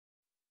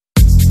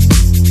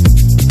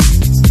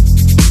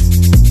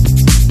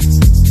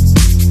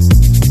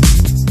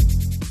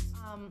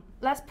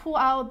pull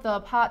out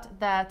the part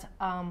that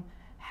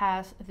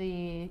has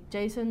the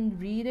JSON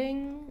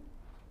reading.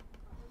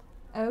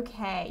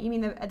 Okay, you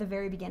mean at the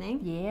very beginning?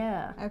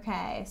 Yeah.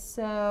 Okay,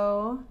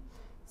 so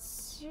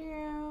this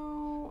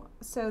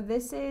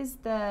is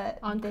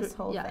this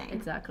whole thing. Yeah,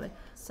 exactly.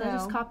 So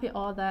just copy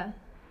all that.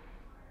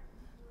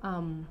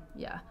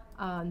 Yeah,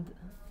 and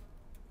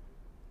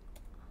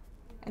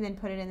then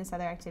put it in this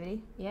other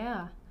activity.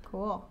 Yeah.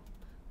 Cool.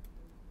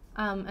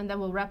 And then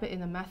we'll wrap it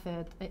in a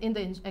method in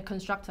the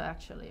constructor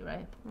actually,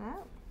 right?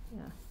 Wow.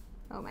 Yeah.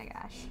 Oh my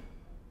gosh.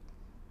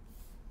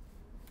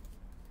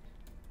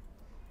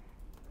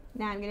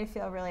 Now I'm going to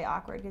feel really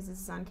awkward because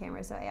this is on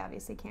camera, so I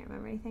obviously can't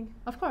remember anything.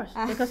 Of course,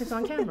 because it's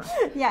on camera.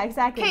 Yeah,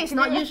 exactly. Okay, it's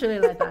not usually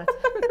like that.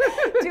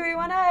 Do we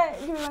want to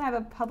have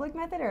a public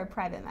method or a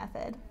private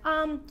method?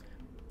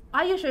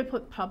 I usually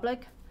put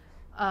public.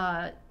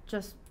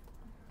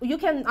 You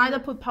can either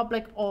put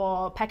public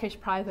or package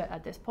private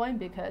at this point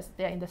because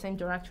they're in the same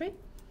directory.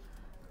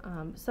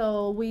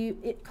 So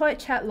we call it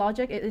chat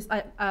logic. It is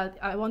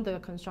I want the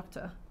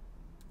constructor,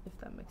 if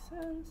that makes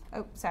sense.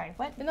 Oh, sorry.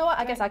 What? You know what?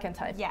 I guess I can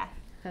type. Yeah.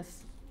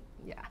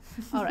 Yeah.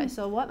 All right.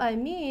 So what I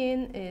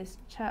mean is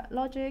chat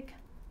logic.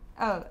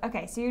 Oh,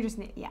 okay. So you're just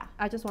yeah.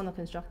 I just want a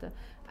constructor,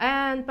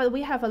 but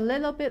we have a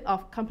little bit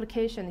of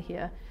complication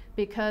here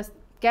because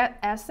get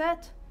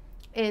asset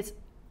is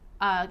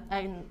a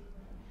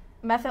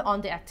method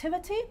on the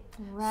activity.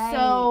 Right.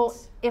 So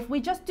if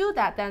we just do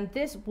that, then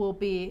this will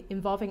be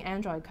involving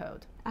Android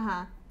code.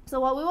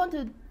 So what we want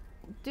to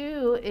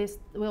do is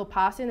we'll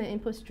pass in an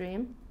input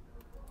stream.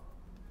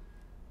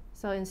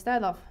 So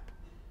instead of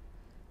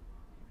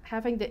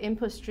having the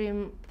input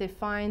stream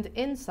defined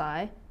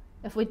inside,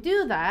 if we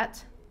do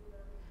that,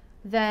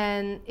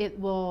 then it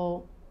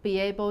will be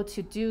able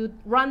to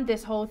run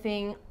this whole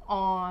thing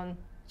on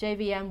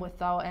JVM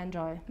without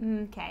Android.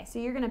 Okay, so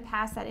you're going to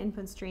pass that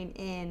input stream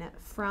in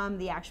from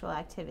the actual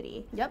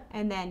activity. Yep.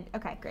 And then,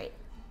 okay, great.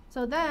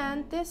 So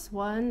then this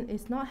one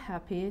is not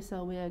happy,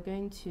 so we are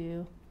going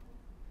to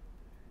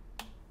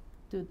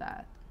do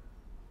that.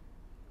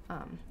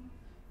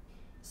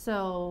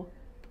 So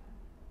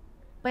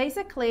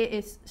basically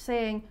it's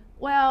saying,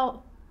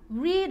 well,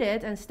 read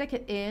it and stick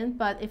it in,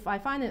 but if I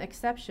find an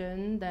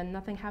exception, then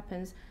nothing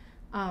happens.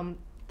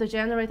 The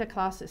generator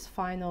class is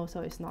final,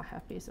 so it's not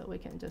happy, so we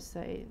can just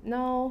say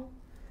no.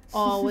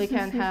 Or we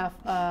can have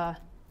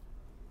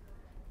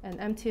an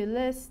empty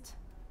list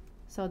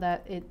so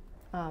that it,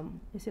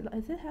 is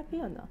it happy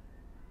or not?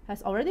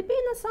 Has already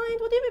been assigned?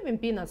 What do you mean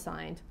been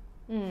assigned?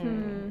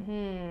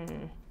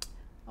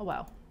 Oh,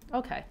 well,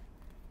 okay.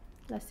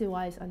 Let's see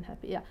why it's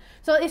unhappy. Yeah.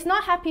 So it's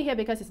not happy here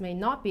because it may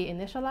not be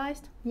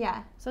initialized.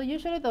 Yeah. So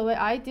usually the way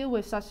I deal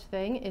with such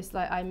thing is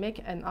like I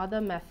make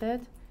another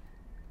method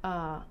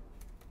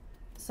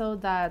so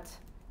that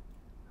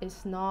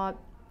it's not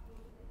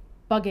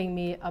bugging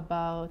me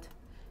about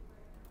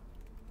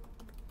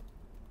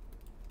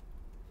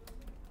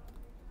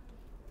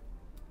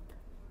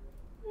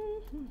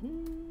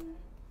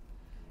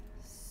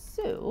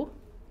So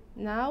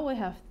now we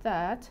have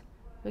that.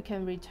 We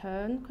can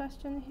return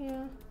question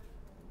here.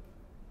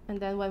 And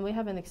then when we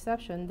have an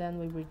exception, then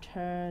we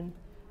return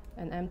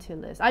an empty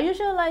list. I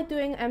usually like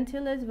doing empty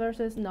list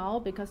versus null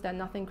because then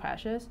nothing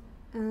crashes.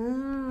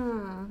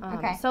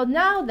 Okay. So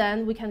now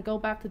then we can go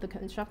back to the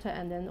constructor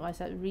and then I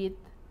said read.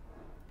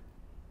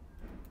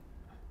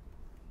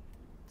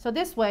 So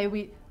this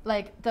way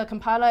the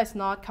compiler is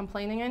not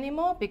complaining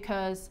anymore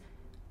because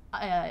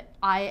I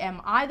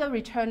am either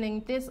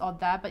returning this or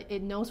that, but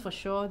it knows for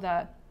sure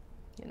that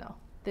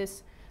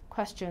this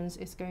questions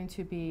is going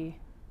to be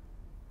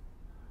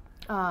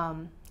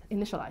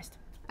initialized.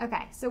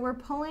 Okay, so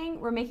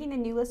we're making the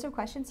new list of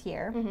questions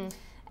here,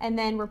 and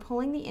then we're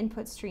pulling the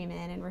input stream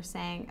in, and we're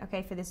saying,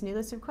 okay, for this new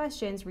list of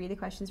questions, read the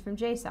questions from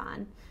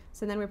JSON.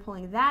 So then we're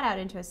pulling that out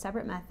into a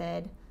separate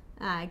method,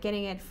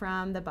 getting it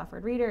from the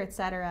buffered reader,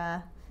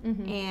 etc.,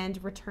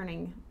 and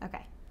returning.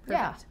 Okay, perfect.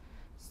 Yeah.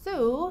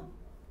 So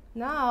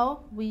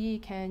now we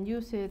can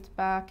use it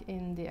back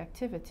in the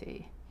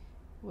activity,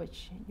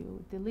 which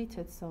you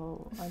deleted,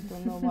 so I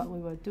don't know what we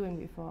were doing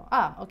before.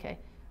 Okay.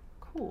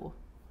 Cool.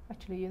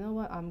 Actually, you know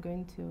what? I'm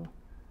going to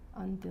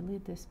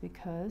undelete this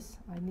because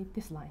I need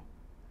this line.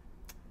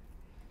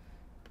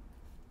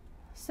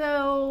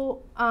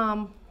 So,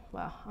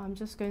 well, I'm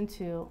just going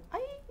to,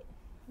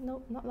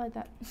 no, not like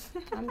that.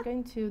 I'm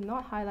going to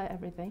not highlight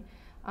everything.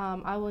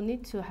 I will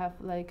need to have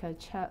like a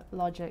chat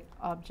logic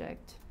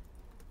object.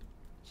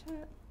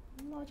 Chat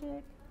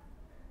logic.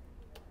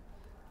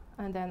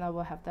 And then I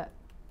will have that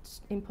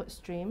input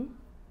stream.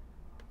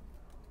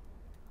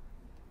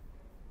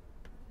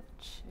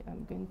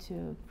 I'm going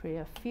to create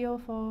a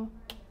field for.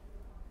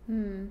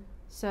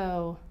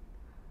 So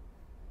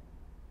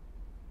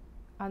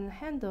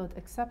unhandled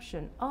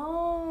exception.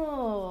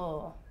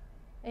 Oh,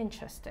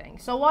 interesting.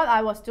 So what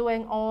I was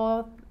doing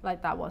all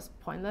like that was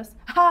pointless.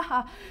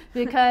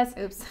 Because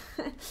oops.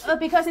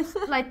 Because it's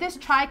like this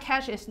try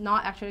catch is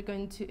not actually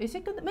going to. Is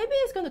it going? Maybe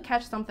it's going to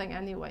catch something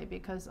anyway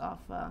because of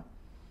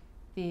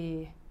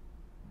the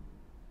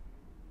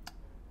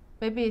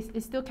maybe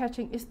it's still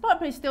catching, it's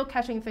probably still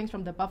catching things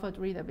from the buffered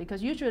reader,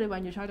 because usually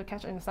when you try to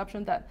catch an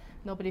exception that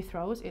nobody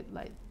throws, it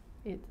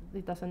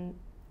doesn't,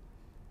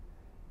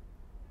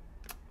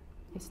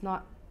 it's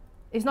not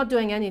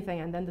doing anything,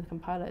 and then the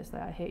compiler is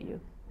like, I hate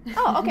you.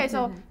 Oh, okay,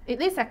 so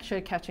it is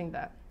actually catching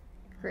that.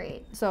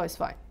 Great. So it's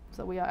fine.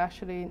 So we are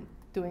actually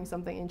doing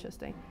something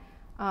interesting.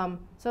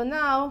 So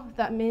now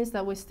that means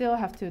that we still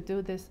have to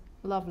do this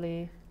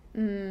lovely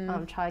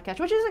try catch,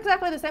 which is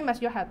exactly the same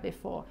as you had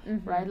before,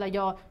 right? Like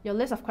your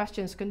list of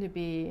questions is going to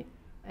be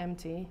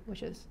empty,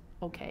 which is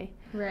okay.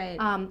 Right.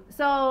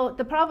 So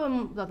the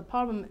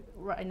problem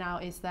right now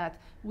is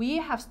that we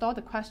have stored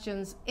the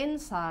questions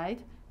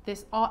inside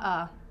this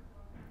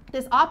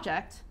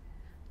object,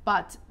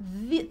 but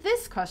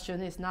this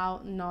question is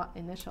now not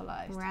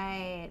initialized.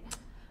 Right.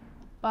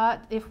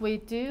 But if we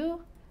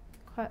do,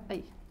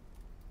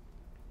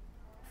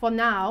 for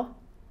now,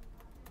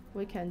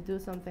 we can do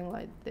something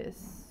like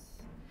this.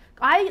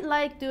 I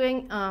like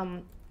doing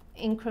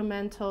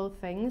incremental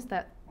things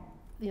that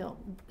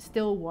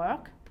still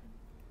work.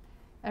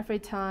 Every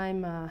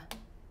time.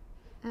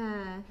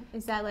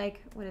 Is that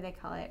like, what do they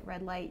call it?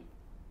 Red light,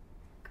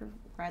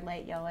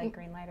 yellow light,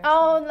 green light, or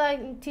something?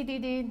 Like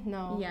TDD?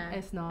 No, yeah.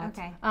 It's not.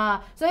 Okay.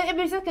 So it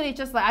basically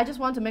just like, I just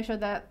want to make sure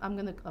that I'm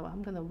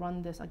gonna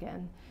run this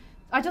again.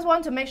 I just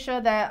want to make sure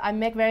that I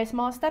make very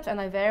small steps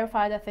and I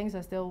verify that things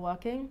are still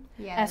working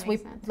as we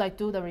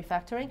do the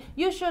refactoring.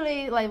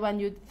 Usually, like when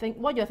you think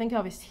what you're thinking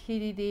of is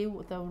TDD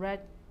with the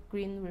red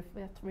green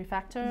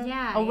refactor,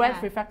 or red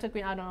refactor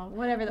green, I don't know,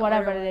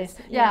 whatever it is.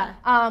 Yeah.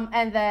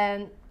 And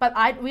then, but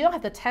we don't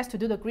have the test to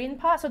do the green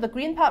part. So the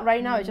green part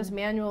right now is just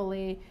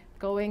manually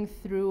going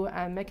through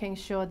and making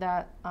sure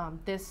that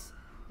this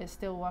is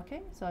still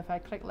working. So if I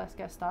click Let's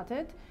Get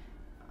Started.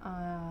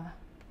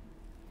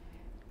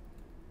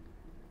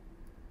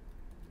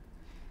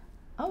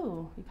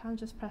 Oh, you can't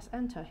just press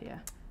enter here.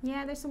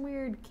 Yeah, there's some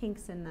weird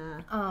kinks in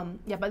the.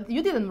 Yeah, but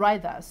you didn't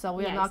write that, so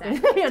we are not going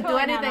to do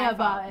anything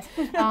about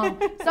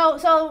it.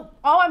 So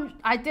all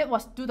I did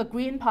was do the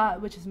green part,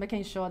 which is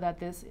making sure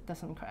that this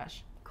doesn't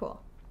crash. Cool.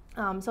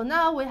 So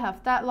now we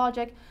have that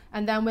logic,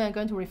 and then we are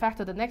going to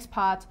refactor the next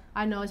part.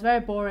 I know it's very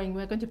boring.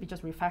 We're going to be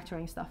just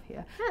refactoring stuff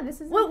here. Yeah, this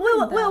is.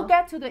 We'll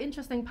get to the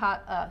interesting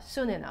part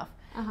soon enough.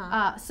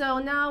 So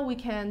now we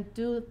can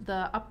do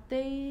the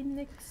update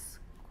next.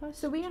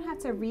 So we don't have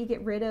to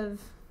get rid of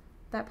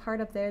that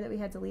part up there that we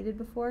had deleted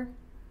before?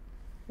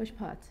 Which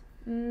part?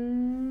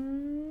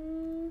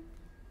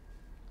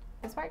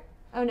 This part?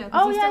 Oh, no.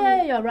 Oh,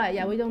 yeah, you're right.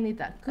 Yeah, we don't need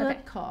that.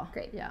 Good call.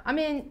 Great. Yeah, I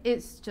mean,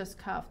 it's just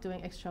kind of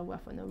doing extra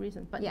work for no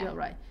reason, but you're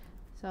right.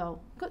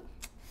 So, good.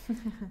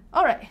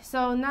 All right,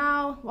 so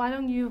now why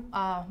don't you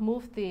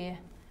move the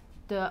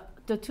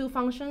two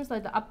functions,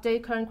 like the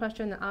update current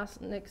question and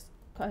ask next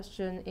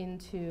question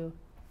into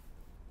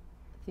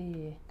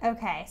the...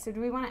 Okay, so do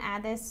we want to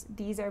add this?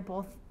 These are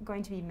both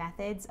going to be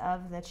methods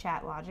of the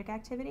chat logic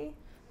activity?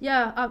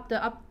 Yeah,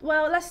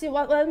 well, let's see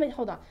what,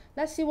 hold on.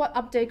 Let's see what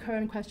update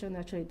current question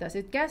actually does.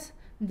 It gets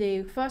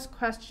the first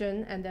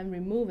question and then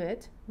remove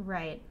it.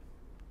 Right.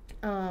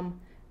 And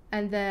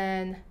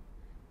then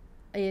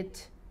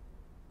it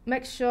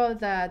makes sure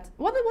that,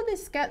 what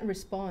is get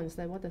response?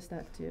 Like, what does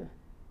that do?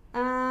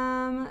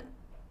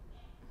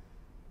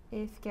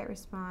 If get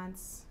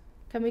response.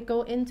 Can we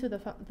go into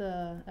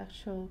the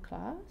actual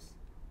class?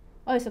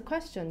 Oh, it's a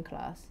question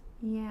class.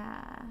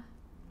 Yeah.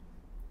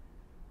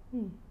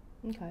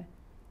 Okay.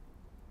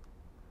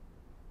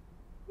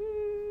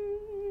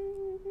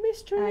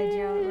 Mystery. I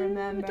don't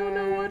remember. I don't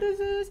know what this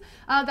is.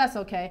 That's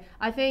okay.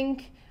 I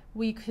think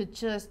we could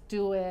just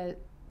do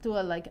it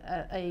like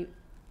a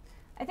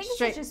I think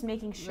it's just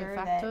making sure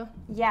refactor.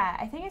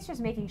 I think it's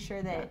just making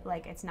sure that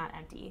like it's not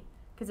empty.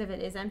 Because if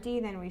it is empty,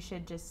 then we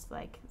should just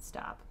like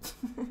stop.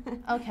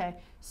 Okay,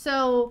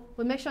 so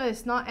we make sure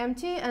it's not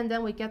empty, and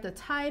then we get the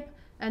type,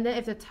 and then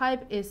if the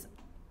type is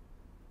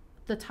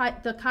the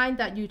kind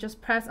that you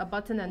just press a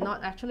button and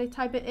not actually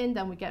type it in,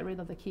 then we get rid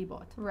of the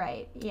keyboard.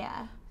 Right.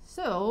 Yeah.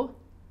 So.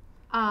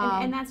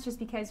 And that's just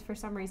because for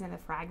some reason the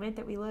fragment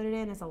that we loaded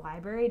in as a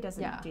library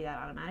doesn't do that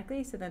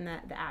automatically. So then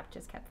the app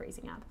just kept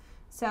freezing up.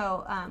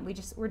 So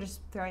we're just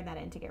throwing that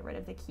in to get rid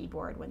of the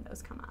keyboard when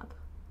those come up.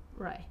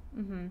 Right.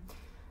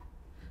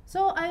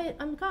 So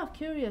I'm kind of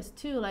curious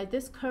too, like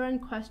this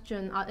current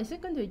question, is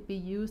it going to be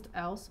used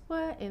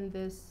elsewhere in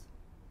this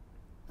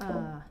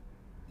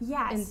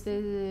yes. in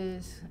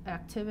this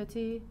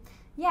activity?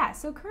 Yeah,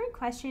 so current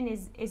question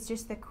is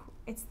just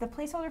it's the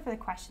placeholder for the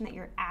question that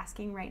you're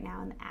asking right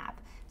now in the app.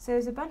 So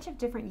there's a bunch of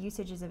different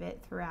usages of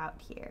it throughout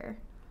here.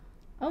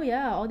 Oh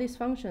yeah, all these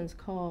functions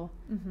call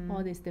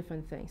all these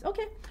different things.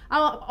 Okay,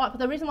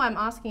 the reason why I'm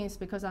asking is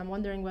because I'm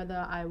wondering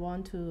whether I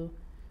want to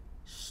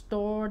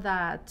store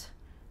that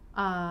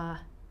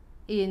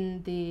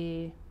in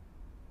the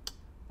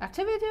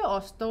activity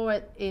or store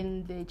it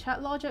in the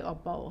chat logic or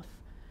both,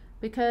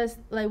 because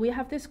like we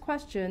have this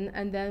question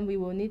and then we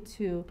will need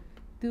to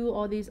do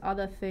all these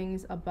other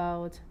things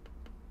about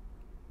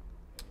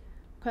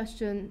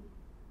question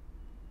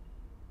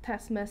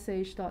text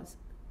message dot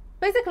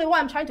basically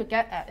what I'm trying to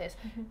get at is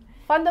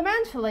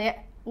fundamentally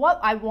what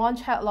I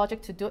want chat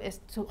logic to do is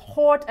to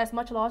hoard as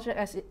much logic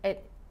as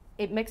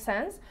it makes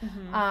sense.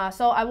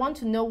 So I want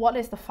to know what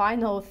is the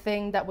final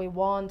thing that we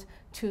want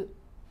to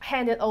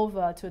hand it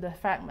over to the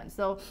fragment.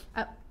 So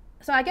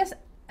I guess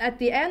at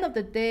the end of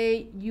the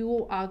day,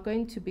 you are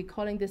going to be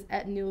calling this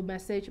add new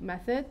message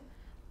method,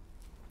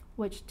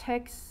 which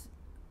takes,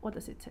 what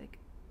does it take?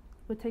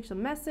 It takes a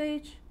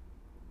message,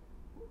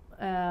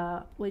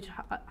 which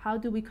how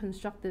do we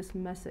construct this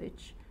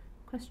message?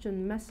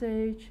 Question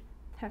message,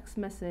 text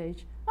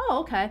message. Oh,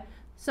 okay.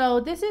 So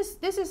this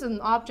is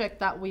an object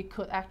that we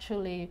could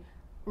actually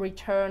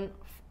return.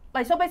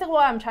 Like, so basically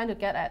what I'm trying to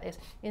get at is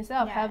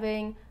instead of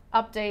having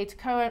update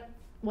current,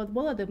 what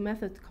are the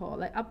methods called?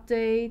 Like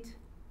update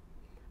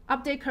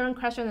current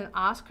question and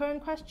ask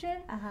current question.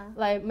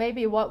 Like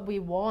maybe what we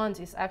want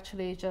is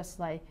actually just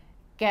like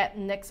get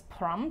next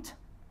prompt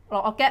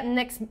or get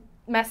next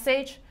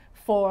message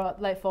for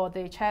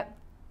the chat,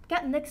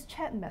 get next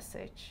chat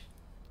message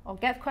or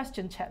get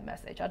question chat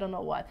message. I don't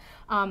know what.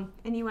 And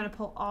you want to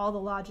pull all the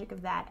logic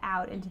of that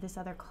out into this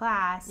other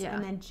class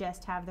and then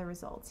just have the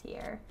results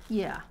here.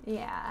 Yeah.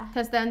 Yeah.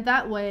 Because then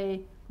that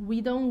way we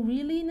don't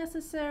really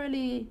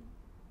necessarily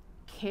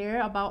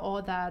care about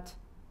all that,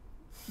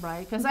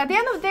 right? Because at the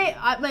end of the day,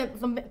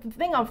 the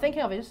thing I'm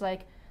thinking of is just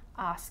like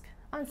ask,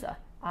 answer,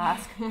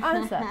 ask,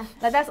 answer.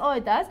 Like that's all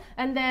it does.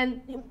 And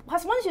then,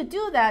 because once you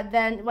do that,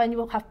 then when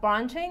you have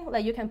branching,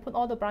 like you can put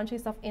all the branching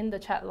stuff in the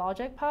chat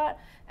logic part,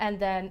 and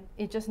then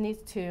it just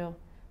needs to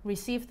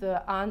receive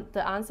the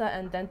answer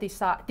and then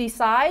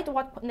decide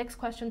what next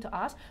question to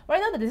ask.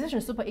 Right now, the decision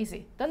is super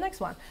easy. The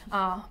next one,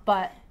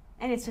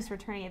 and it's just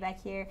returning it back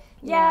here.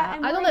 Yeah,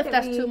 I don't know if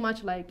that's too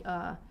much like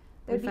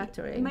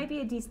refactoring. It might be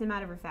a decent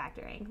amount of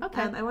refactoring.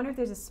 Okay. I wonder if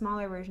there's a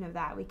smaller version of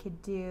that we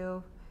could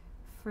do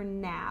for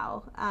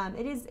now.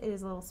 It is a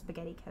little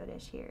spaghetti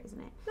code-ish here, isn't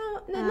it?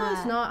 No,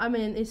 it's not. I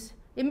mean,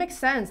 it makes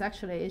sense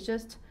actually. It's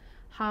just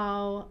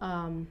how.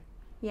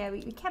 Yeah,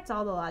 we kept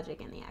all the logic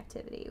in the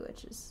activity,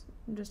 which is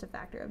just a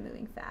factor of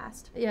moving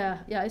fast. Yeah,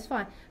 it's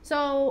fine.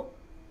 So,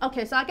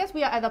 okay, so I guess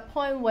we are at a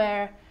point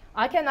where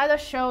I can either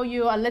show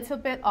you a little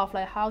bit of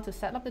like how to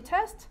set up the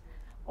test,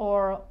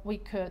 or we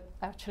could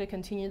actually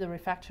continue the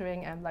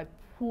refactoring and like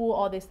pull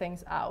all these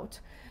things out,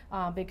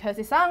 because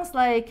it sounds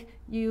like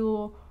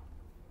you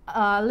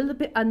are a little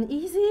bit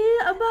uneasy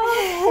about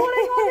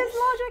pulling all this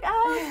logic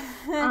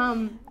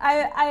out.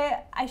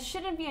 I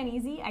shouldn't be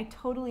uneasy. I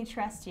totally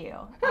trust you.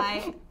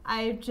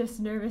 I'm just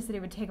nervous that it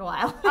would take a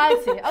while.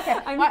 I see. Okay.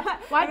 I'm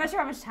not sure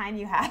how much time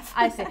you have.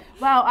 I see.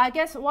 Well, I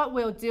guess what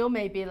we'll do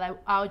maybe like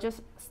I'll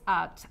just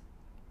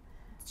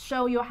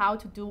show you how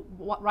to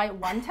write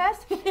one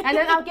test, and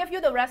then I'll give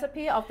you the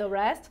recipe of the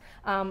rest,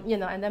 and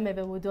then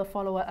maybe we'll do a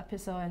follow-up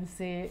episode and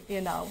see,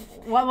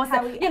 what was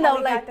how we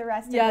got the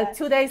rest of it.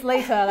 2 days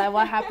later, like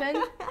what happened,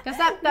 because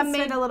that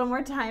made a little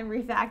more time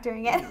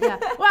refactoring it. Yeah.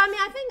 Well, I mean,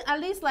 I think at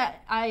least like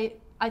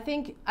I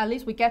think at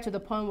least we get to the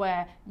point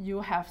where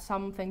you have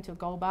something to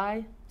go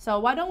by. So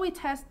why don't we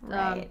test?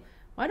 Right.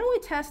 Why don't we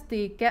test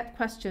the get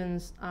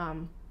questions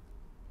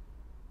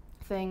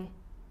thing?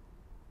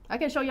 I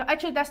can show you.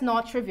 Actually, that's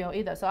not trivial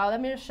either. So let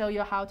me show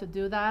you how to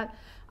do that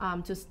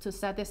to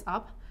set this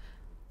up.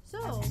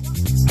 So.